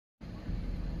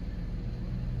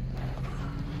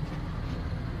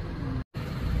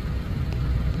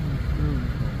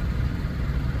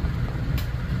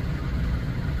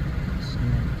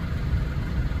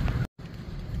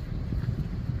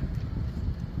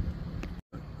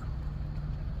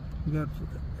You got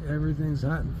everything's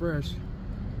hot and fresh.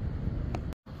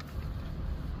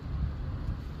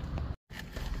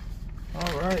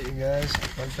 Alright, you guys,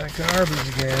 I'm back to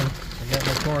Arby's again. I got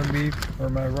my corned beef, or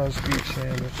my roast beef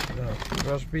sandwich. No,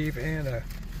 roast beef and a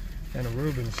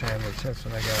Reuben sandwich. That's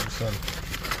what I got. Some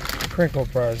crinkle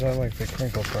fries. I like the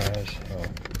crinkle fries. So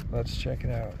let's check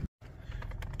it out.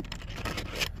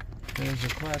 There's a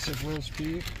classic roast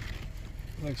beef.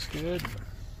 Looks good.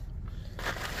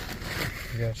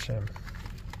 We got some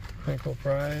crinkle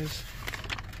fries.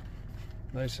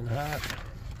 Nice and hot.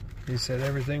 He said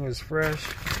everything was fresh.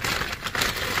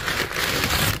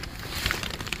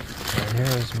 And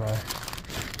here's my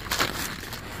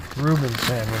Reuben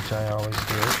sandwich I always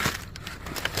get.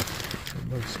 It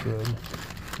looks good.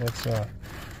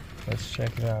 Let's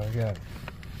check it out. We got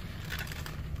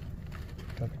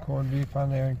the corned beef on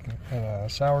there and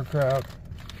sauerkraut.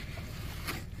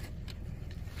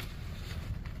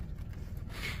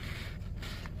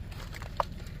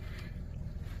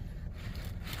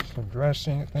 Some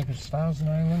dressing. I think it's Thousand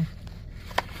Island.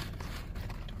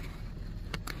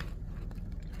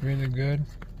 Really good.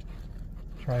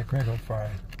 Try crinkle fry.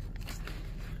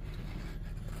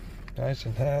 Nice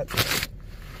and hot.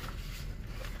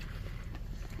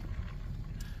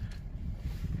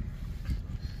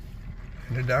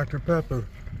 And a Dr. Pepper.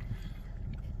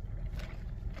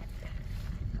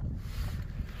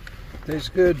 Tastes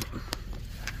good.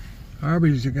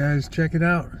 Arby's, you guys, check it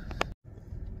out.